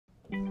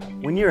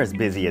When you're as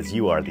busy as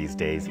you are these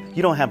days,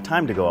 you don't have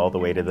time to go all the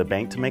way to the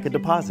bank to make a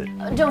deposit.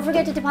 Don't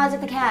forget to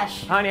deposit the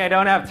cash. Honey, I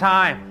don't have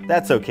time.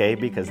 That's okay,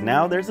 because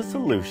now there's a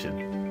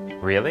solution.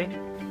 Really?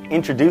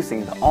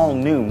 Introducing the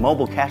all-new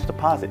mobile cash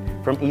deposit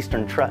from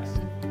Eastern Trust.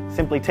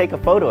 Simply take a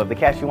photo of the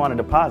cash you want to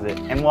deposit,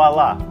 and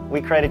voila,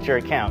 we credit your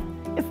account.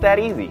 It's that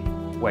easy.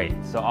 Wait,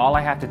 so all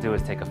I have to do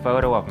is take a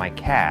photo of my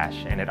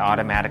cash and it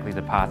automatically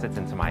deposits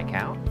into my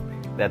account?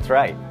 That's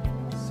right.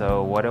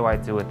 So what do I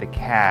do with the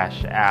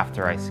cash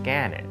after I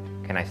scan it?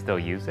 Can I still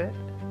use it?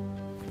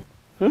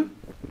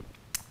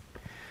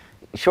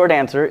 Short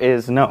answer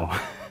is no.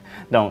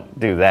 Don't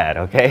do that,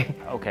 okay?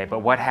 Okay, but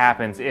what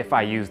happens if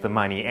I use the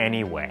money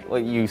anyway? Well,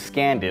 you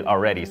scanned it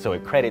already, so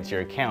it credits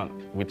your account,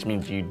 which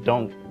means you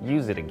don't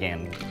use it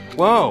again.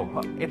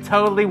 Whoa, it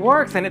totally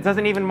works and it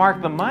doesn't even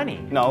mark the money.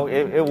 No,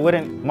 it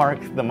wouldn't mark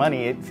the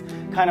money. It's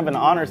kind of an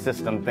honor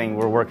system thing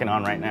we're working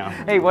on right now.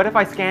 Hey, what if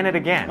I scan it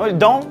again? Oh,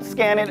 don't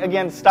scan it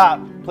again.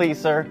 Stop, please,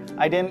 sir.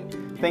 I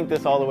didn't think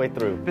this all the way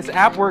through. This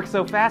app works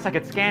so fast I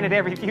could scan it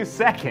every few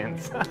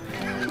seconds.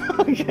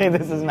 Okay,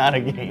 this is not a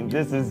game.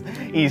 This is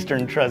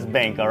Eastern Trust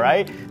Bank, all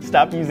right?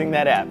 Stop using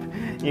that app.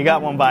 You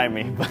got one by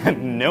me, but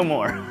no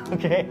more,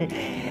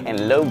 okay?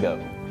 And logo.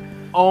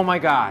 Oh my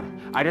God,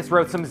 I just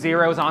wrote some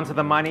zeros onto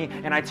the money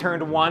and I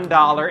turned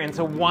 $1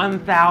 into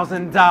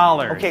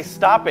 $1,000. Okay,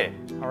 stop it,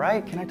 all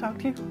right? Can I talk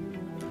to you?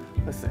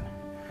 Listen,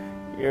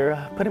 you're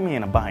putting me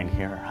in a bind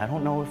here. I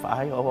don't know if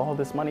I owe all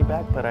this money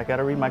back, but I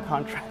gotta read my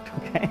contract,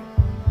 okay?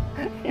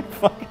 You're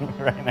fucking me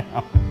right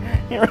now.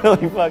 You're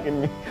really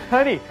fucking me.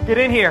 Honey, get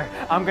in here.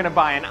 I'm gonna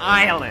buy an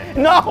island.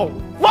 No!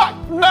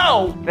 Fuck!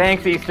 No!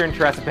 Thanks, Eastern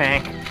Trust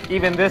Bank.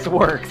 Even this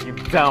works, you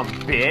dumb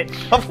bitch.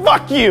 Oh,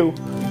 fuck you!